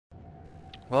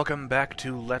Welcome back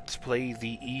to Let's Play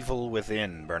The Evil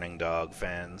Within, Burning Dog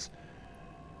fans.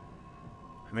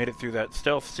 I made it through that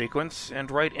stealth sequence, and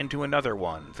right into another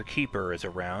one. The Keeper is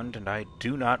around, and I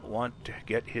do not want to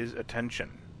get his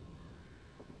attention.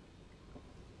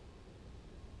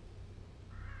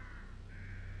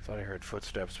 Thought I heard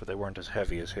footsteps, but they weren't as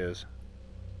heavy as his.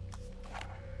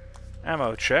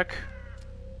 Ammo check.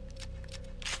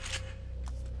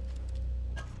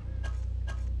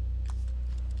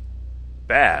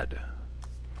 Bad.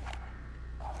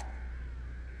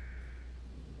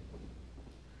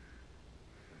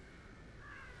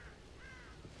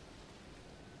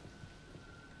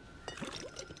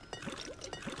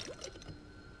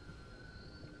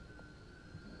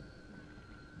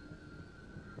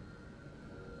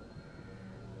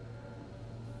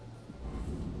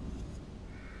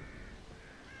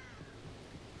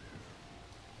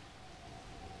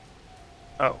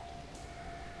 Oh.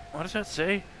 What does that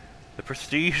say? The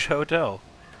Prestige Hotel.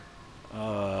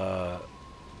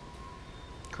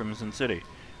 Crimson City.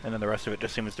 And then the rest of it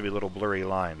just seems to be little blurry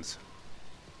lines.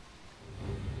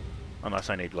 Unless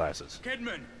I need glasses.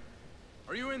 Kidman!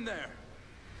 Are you in there?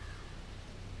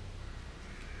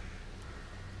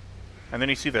 And then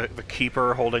you see the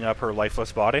Keeper holding up her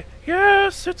lifeless body.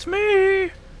 Yes, it's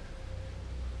me!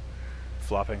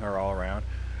 Flopping her all around.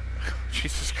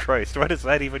 Jesus Christ, why does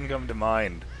that even come to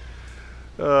mind?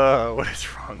 What is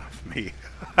wrong with me?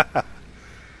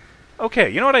 Okay,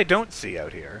 you know what I don't see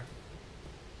out here?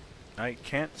 I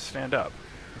can't stand up.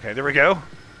 Okay, there we go.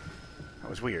 That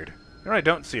was weird. You know what I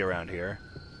don't see around here?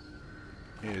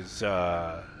 Is,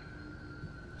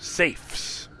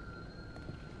 safes.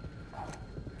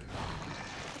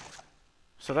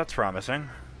 So that's promising.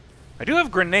 I do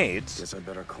have grenades. Guess I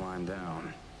better climb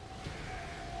down.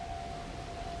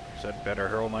 I'd better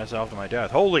hurl myself to my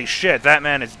death. Holy shit, that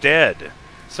man is dead.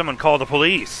 Someone call the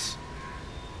police.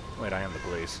 Wait, I am the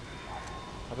police.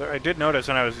 I did notice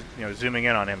when I was, zooming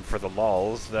in on him for the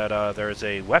lulz that there is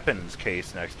a weapons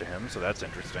case next to him, so that's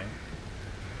interesting.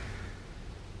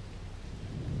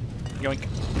 Yoink.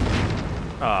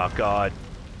 Oh, God.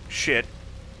 Shit.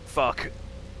 Fuck.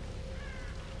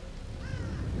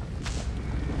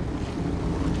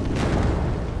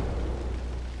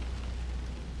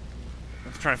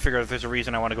 I'm trying to figure out if there's a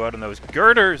reason I want to go out in those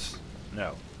girders.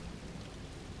 No.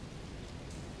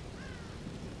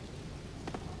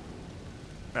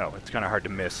 Oh, it's kind of hard to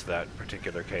miss that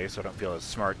particular case, so I don't feel as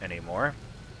smart anymore.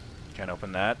 Can't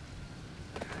open that.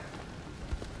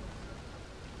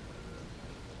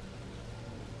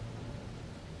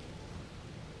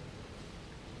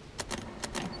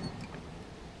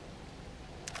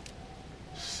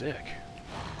 Sick.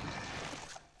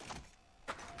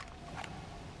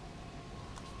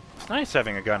 It's nice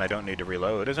having a gun I don't need to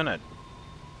reload, isn't it?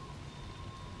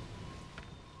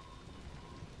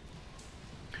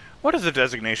 What does the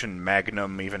designation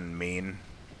Magnum even mean?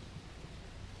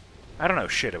 I don't know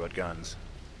shit about guns.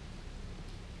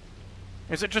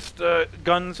 Is it just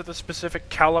guns with a specific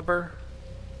caliber?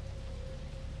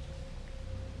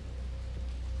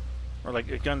 Or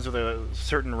like guns with a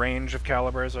certain range of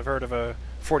calibers? I've heard of a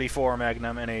 44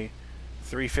 Magnum and a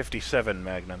 357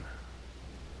 Magnum.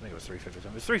 I think it was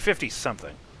 357. It was 350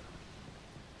 something.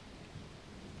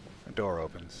 The door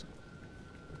opens.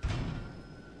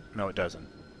 No, it doesn't.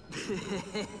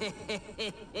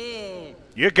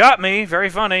 You got me! Very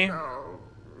funny.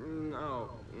 No,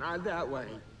 not that way.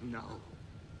 No.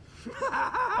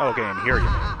 Okay, and here you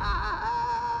mean.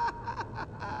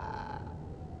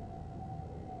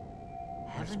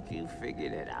 Haven't you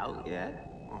figured it out yet?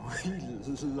 Oh, he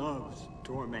loves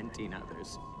tormenting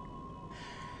others.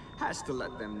 Has to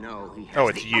let them know he has Oh,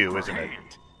 it's the you, upper isn't it?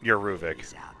 hand. You're Ruvik.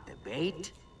 He's out the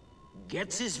bait,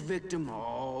 gets his victim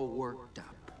all worked up.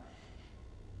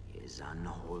 His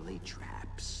unholy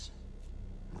traps.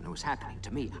 When it was happening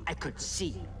to me, I could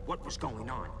see what was going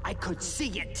on. I could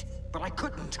see it, but I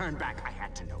couldn't turn back. I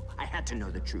had to know. I had to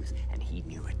know the truth, and he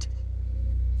knew it.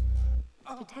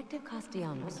 Detective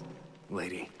Castellanos.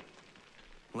 Lady,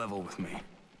 level with me.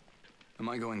 Am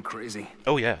I going crazy?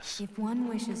 Oh, yes. If one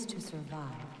wishes to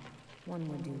survive, one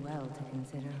would do well to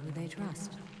consider who they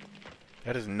trust.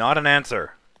 That is not an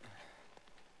answer.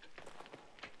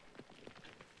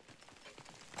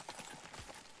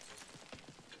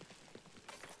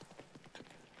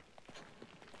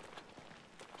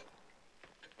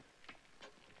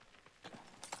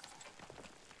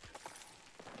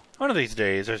 One of these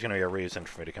days, there's going to be a reason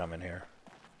for me to come in here.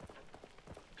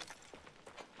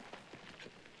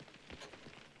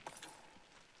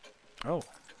 Oh,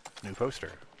 new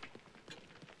poster.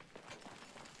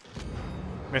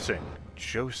 Missing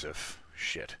Joseph.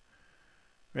 Shit.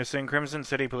 Missing Crimson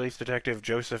City Police Detective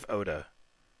Joseph Oda.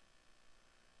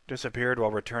 Disappeared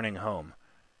while returning home.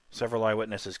 Several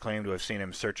eyewitnesses claim to have seen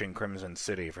him searching Crimson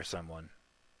City for someone.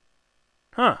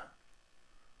 Huh.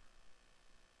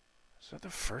 Is that the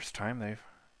first time they've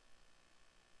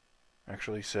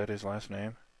actually said his last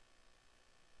name?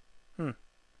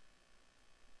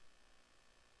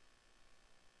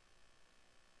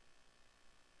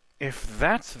 If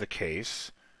that's the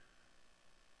case,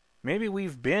 maybe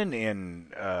we've been in,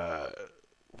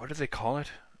 what do they call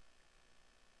it?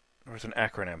 There was an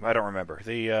acronym. I don't remember.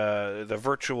 The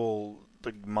virtual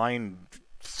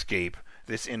mindscape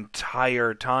this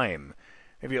entire time.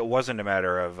 Maybe it wasn't a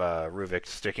matter of Ruvik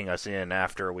sticking us in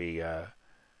after we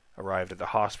arrived at the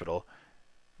hospital.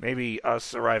 Maybe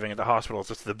us arriving at the hospital is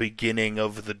just the beginning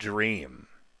of the dream.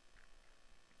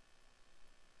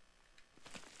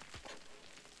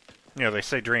 You know, they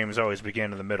say dreams always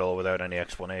begin in the middle without any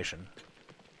explanation.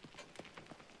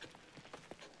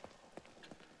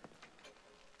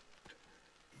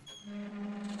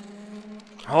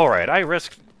 Alright, I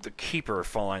risked the Keeper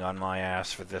falling on my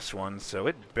ass for this one, so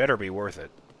it better be worth it.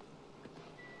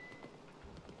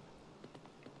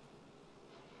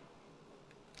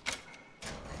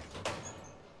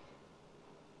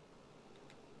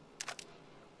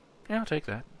 Yeah, I'll take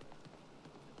that.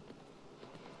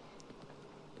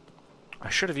 I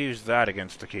should have used that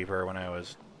against the Keeper when I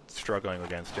was struggling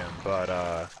against him, but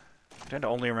I tend to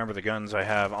only remember the guns I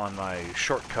have on my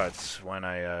shortcuts when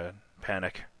I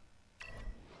panic.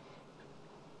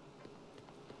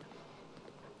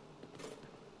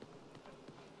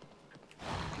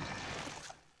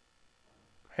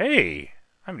 Hey!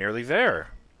 I'm nearly there.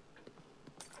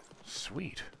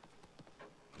 Sweet.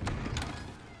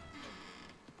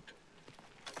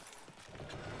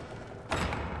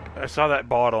 I saw that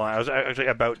bottle, and I was actually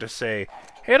about to say,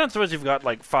 hey, I don't suppose you've got,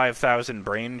 like, 5,000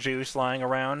 brain juice lying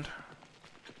around?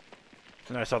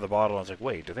 And then I saw the bottle, and I was like,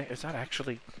 wait, is that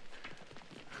actually...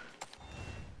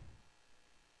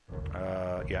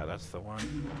 yeah, that's the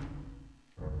one.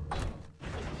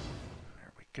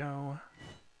 There we go.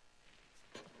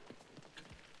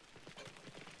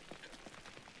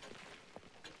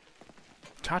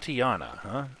 Tatiana,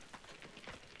 huh?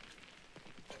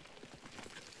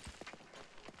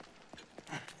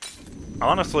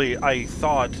 Honestly, I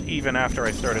thought, even after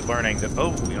I started learning that,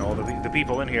 oh, you know, the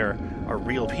people in here are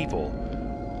real people,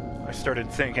 I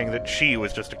started thinking that she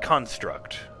was just a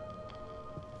construct.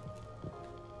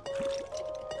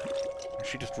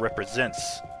 She just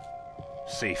represents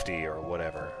safety or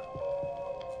whatever.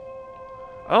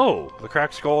 Oh, the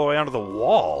cracks go all the way onto the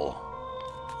wall.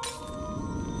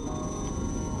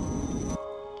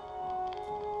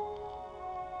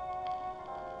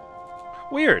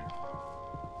 Weird.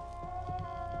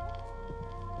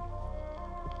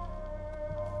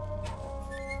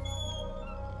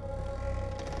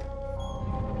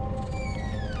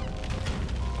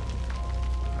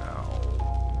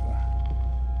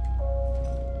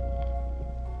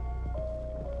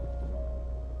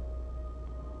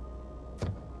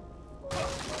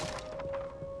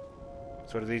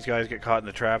 So do these guys get caught in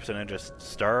the traps and then just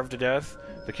starve to death?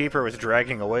 The Keeper was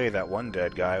dragging away that one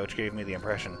dead guy, which gave me the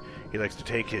impression he likes to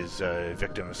take his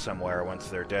victims somewhere once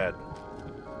they're dead.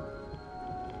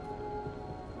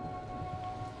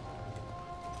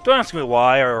 Don't ask me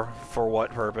why or for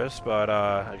what purpose, but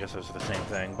I guess those are the same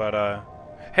thing. But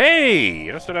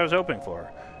hey! That's what I was hoping for.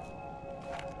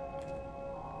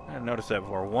 I didn't notice that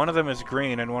before. One of them is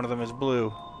green and one of them is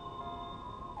blue.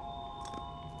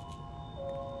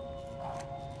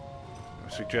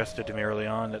 Suggested to me early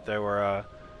on that there were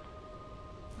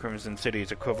Crimson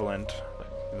City's equivalent,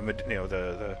 like, you know,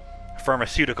 the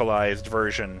pharmaceuticalized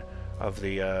version of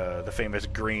the famous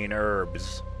green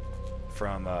herbs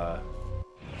from the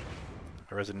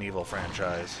Resident Evil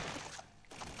franchise.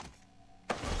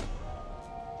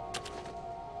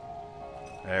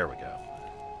 There we go.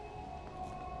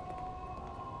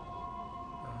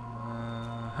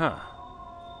 Huh.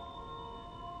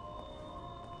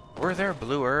 Were there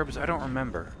blue herbs? I don't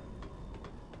remember.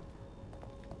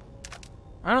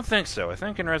 I don't think so. I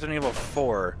think in Resident Evil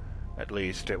 4, at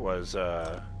least, it was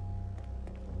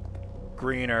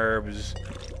green herbs,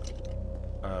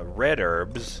 red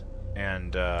herbs,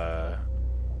 and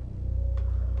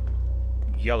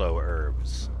yellow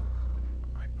herbs.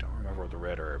 I don't remember what the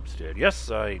red herbs did.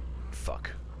 Yes, fuck.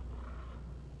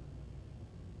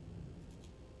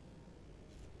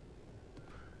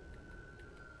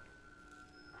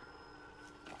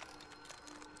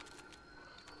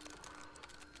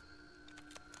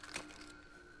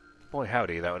 Boy,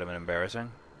 howdy, that would have been embarrassing.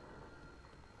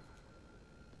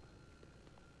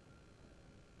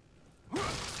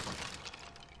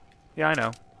 Yeah, I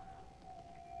know.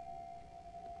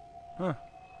 Huh.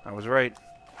 I was right.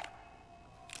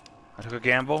 I took a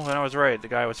gamble, and I was right. The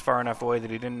guy was far enough away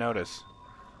that he didn't notice.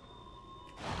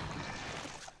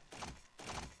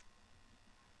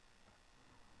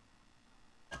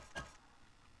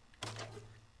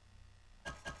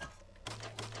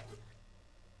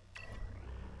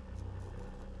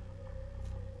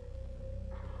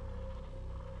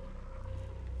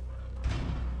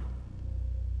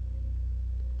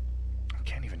 I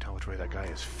can't even tell which way that guy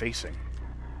is facing.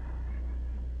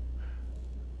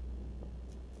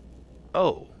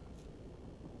 Oh.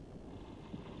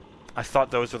 I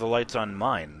thought those were the lights on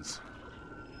mines.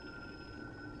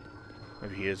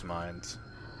 Maybe he is mines.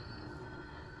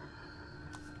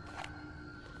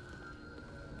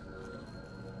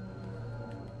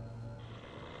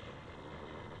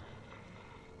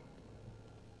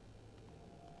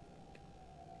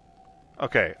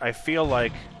 Okay, I feel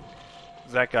like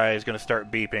that guy is going to start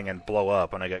beeping and blow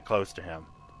up when I get close to him.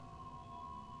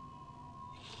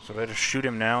 So do I just shoot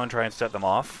him now and try and set them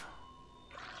off?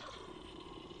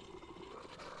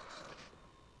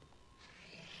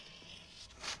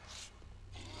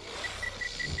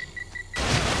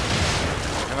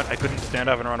 Damn it, I couldn't stand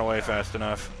up and run away fast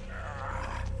enough.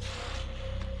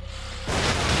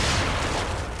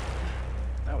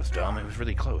 That was dumb. It was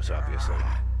really close, obviously.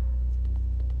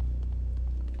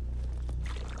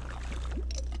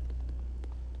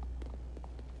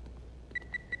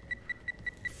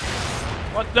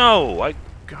 What? No!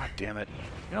 God damn it.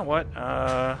 You know what?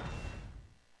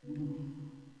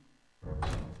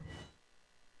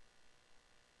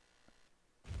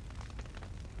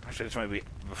 Actually, this might be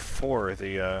before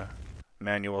the,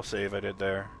 manual save I did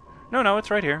there. No, it's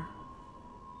right here.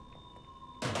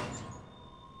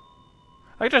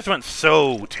 I just went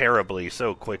so terribly,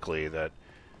 so quickly that...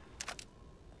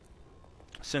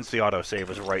 Since the autosave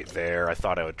was right there, I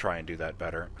thought I would try and do that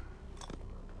better.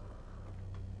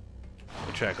 Let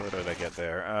me check, what did I get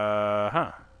there?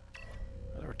 Huh.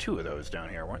 There were two of those down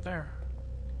here, weren't there?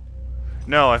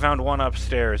 No, I found one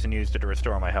upstairs and used it to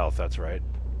restore my health, that's right.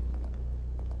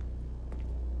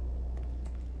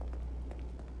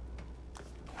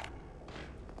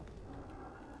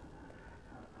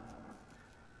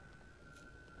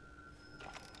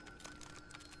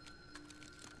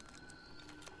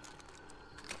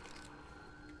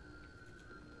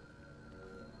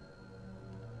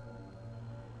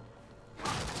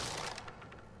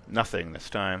 Nothing this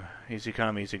time. Easy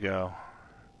come, easy go.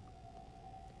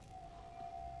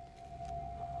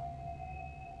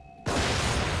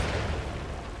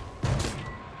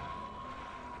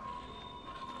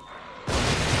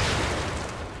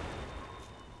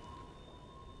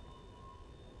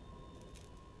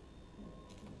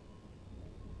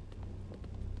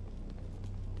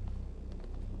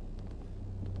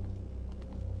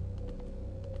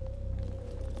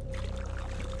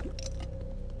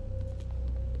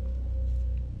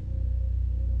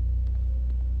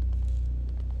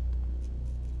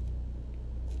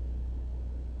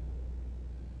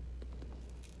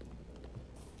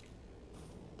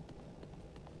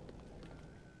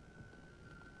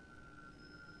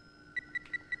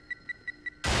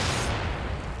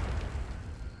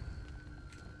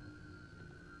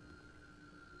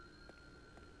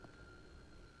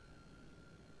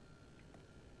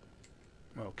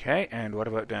 Okay, and what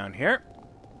about down here?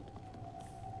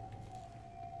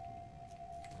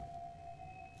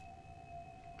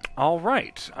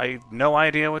 Alright, I have no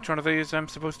idea which one of these I'm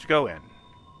supposed to go in.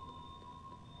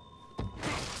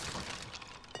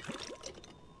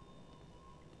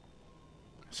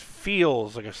 This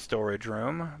feels like a storage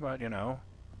room, but you know.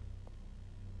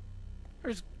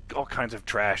 There's all kinds of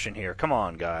trash in here. Come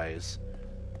on, guys.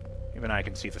 Even I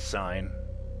can see the sign.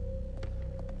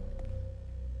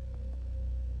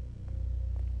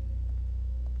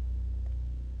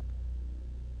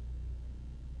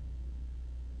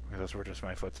 Those were just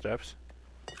my footsteps.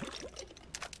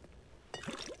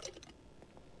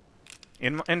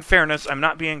 In fairness, I'm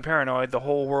not being paranoid. The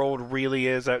whole world really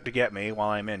is out to get me while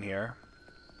I'm in here.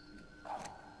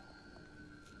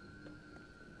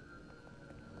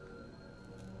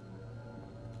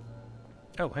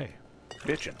 Oh, hey.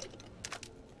 Bitchin'.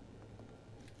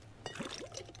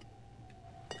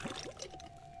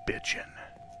 Bitchin'.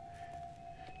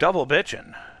 Double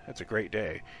bitchin'. It's a great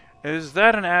day. Is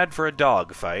that an ad for a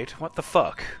dog fight? What the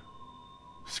fuck?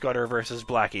 Scudder versus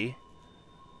Blackie.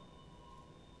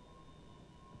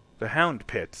 The Hound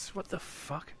Pits. What the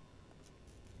fuck?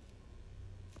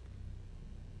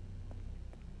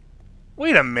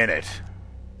 Wait a minute.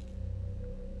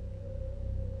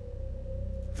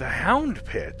 The Hound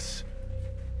Pits?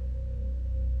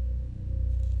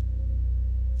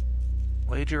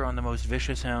 Wager on the most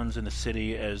vicious hounds in the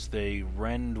city as they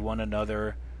rend one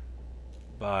another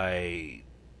by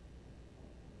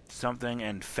something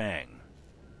and Fang.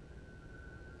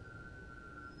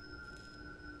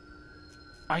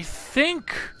 I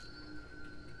think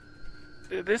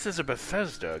this is a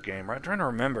Bethesda game, right? I'm trying to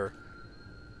remember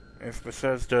if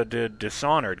Bethesda did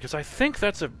Dishonored, because I think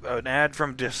that's an ad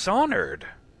from Dishonored.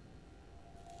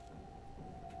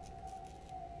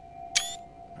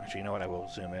 Actually, you know what? I will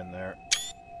zoom in there.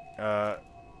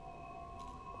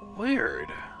 Weird.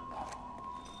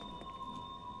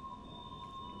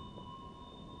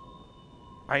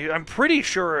 I'm pretty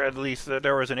sure, at least, that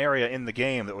there was an area in the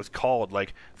game that was called,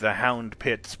 like, the Hound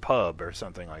Pits Pub or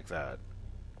something like that.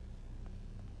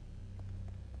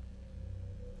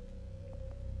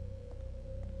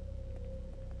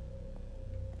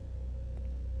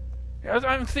 Yeah, that's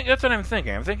what I'm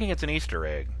thinking. I'm thinking it's an Easter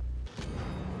egg.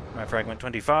 My Fragment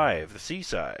 25, the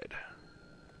seaside.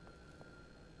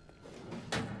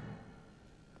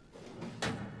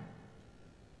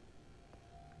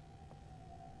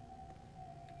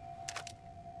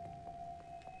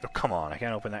 Oh, come on, I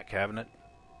can't open that cabinet.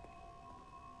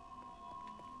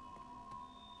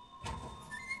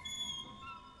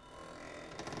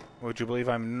 Would you believe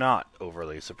I'm not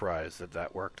overly surprised that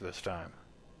that worked this time?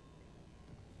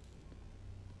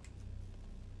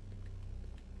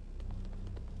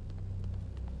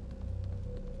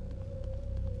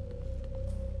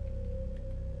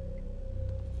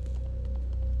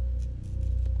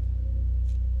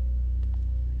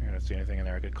 I don't see anything in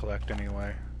there I could collect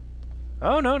anyway.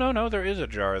 Oh, no, there is a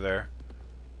jar there.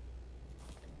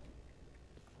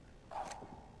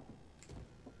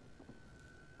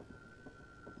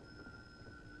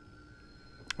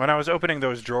 When I was opening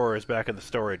those drawers back in the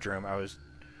storage room, I was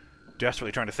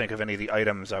desperately trying to think of any of the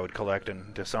items I would collect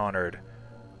in Dishonored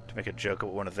to make a joke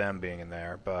about one of them being in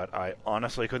there, but I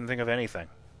honestly couldn't think of anything.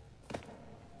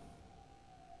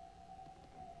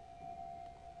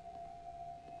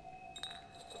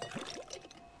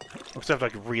 Except,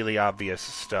 like, really obvious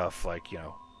stuff, like, you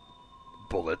know,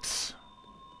 bullets.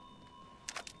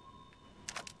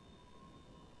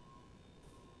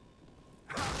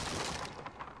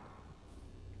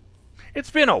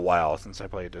 It's been a while since I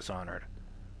played Dishonored.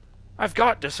 I've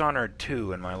got Dishonored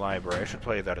 2 in my library. I should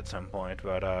play that at some point,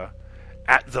 but,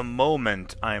 at the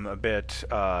moment, I'm a bit,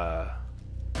 I'm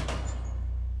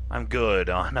good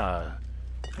on,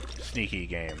 sneaky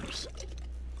games.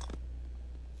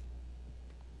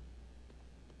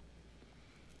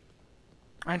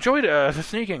 I enjoyed the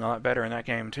sneaking a lot better in that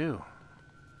game, too.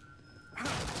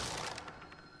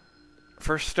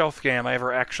 First stealth game I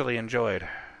ever actually enjoyed,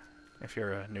 if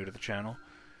you're new to the channel.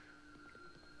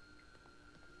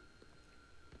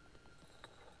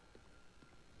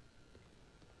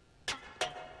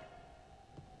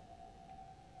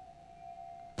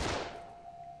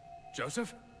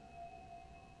 Joseph?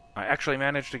 I actually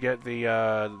managed to get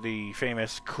the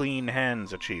famous Clean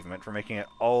Hands achievement for making it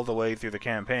all the way through the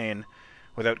campaign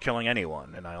without killing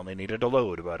anyone, and I only needed to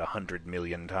load about 100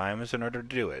 million times in order to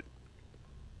do it.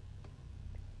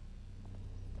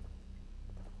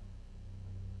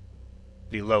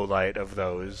 The low light of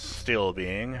those still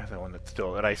being the one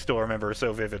that I still remember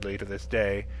so vividly to this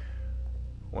day,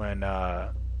 when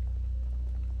I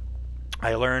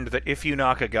learned that if you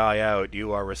knock a guy out,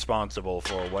 you are responsible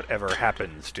for whatever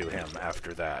happens to him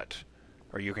after that,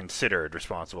 or you're considered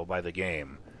responsible by the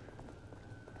game.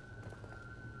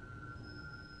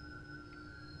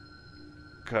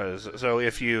 So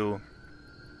if you...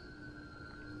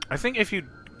 I think if you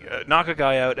knock a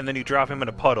guy out and then you drop him in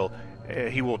a puddle,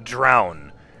 he will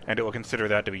drown, and it will consider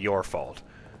that to be your fault.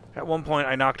 At one point,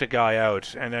 I knocked a guy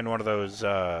out, and then one of those,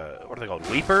 what are they called?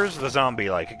 Weepers? The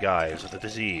zombie-like guys with the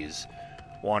disease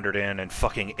wandered in and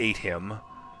fucking ate him,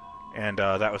 and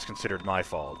that was considered my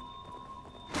fault.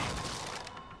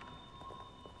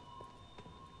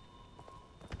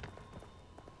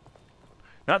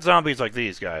 Not zombies like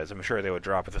these guys. I'm sure they would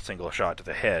drop with a single shot to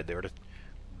the head. They were just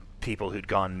people who'd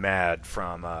gone mad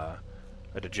from a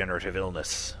degenerative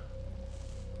illness.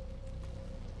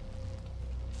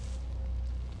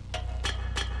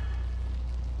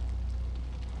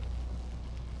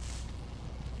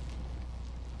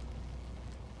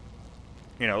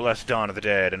 You know, less Dawn of the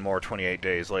Dead and more 28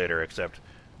 Days Later, except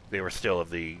they were still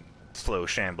of the slow,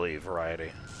 shambly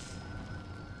variety.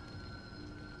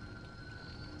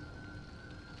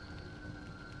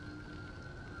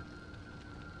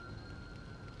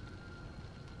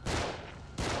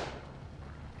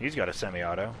 He's got a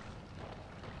semi-auto.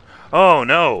 Oh,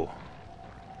 no!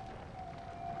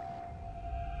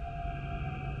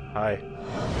 Hi.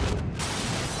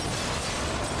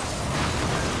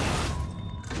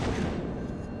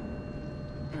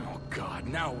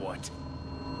 Now what?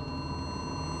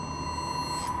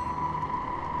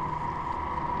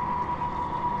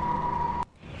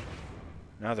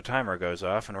 Now the timer goes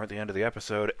off, and we're at the end of the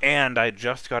episode, and I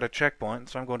just got a checkpoint,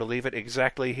 so I'm going to leave it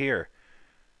exactly here.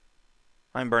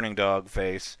 I'm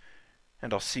BurningDogFace,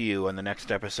 and I'll see you in the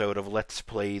next episode of Let's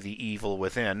Play The Evil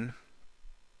Within,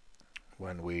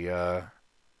 when we,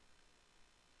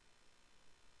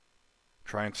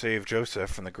 try and save Joseph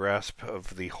from the grasp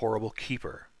of the horrible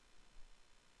Keeper.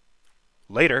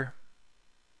 Later!